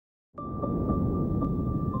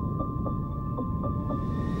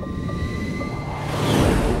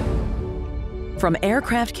From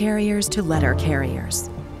aircraft carriers to letter carriers,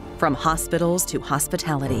 from hospitals to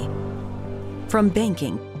hospitality, from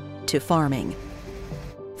banking to farming,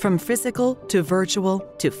 from physical to virtual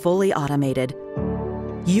to fully automated,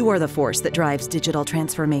 you are the force that drives digital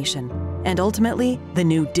transformation and ultimately the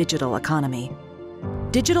new digital economy.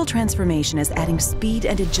 Digital transformation is adding speed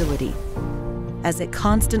and agility as it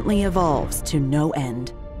constantly evolves to no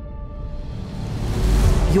end.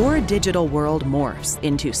 Your digital world morphs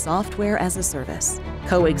into software as a service,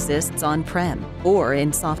 coexists on-prem or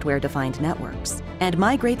in software-defined networks, and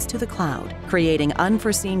migrates to the cloud, creating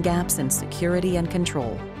unforeseen gaps in security and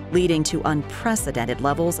control, leading to unprecedented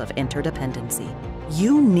levels of interdependency.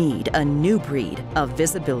 You need a new breed of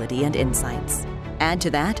visibility and insights. Add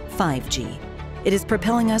to that 5G. It is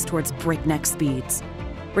propelling us towards breakneck speeds,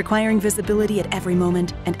 requiring visibility at every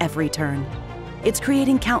moment and every turn. It's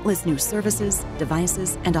creating countless new services,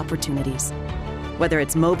 devices, and opportunities. Whether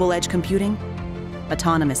it's mobile edge computing,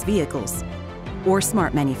 autonomous vehicles, or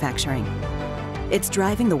smart manufacturing, it's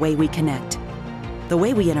driving the way we connect, the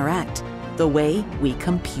way we interact, the way we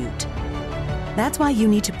compute. That's why you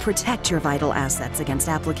need to protect your vital assets against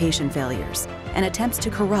application failures and attempts to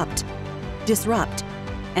corrupt, disrupt,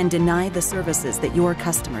 and deny the services that your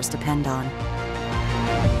customers depend on.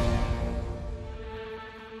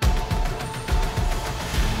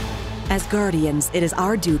 As guardians, it is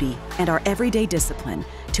our duty and our everyday discipline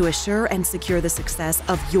to assure and secure the success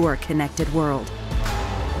of your connected world.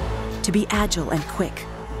 To be agile and quick,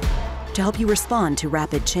 to help you respond to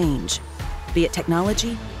rapid change, be it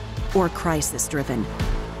technology or crisis-driven.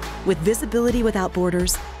 With visibility without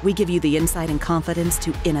borders, we give you the insight and confidence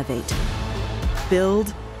to innovate,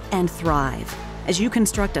 build, and thrive as you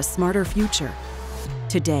construct a smarter future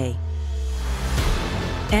today.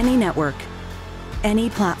 Any network,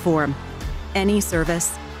 any platform, any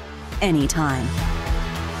service, anytime.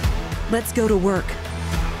 Let's go to work.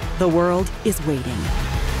 The world is waiting.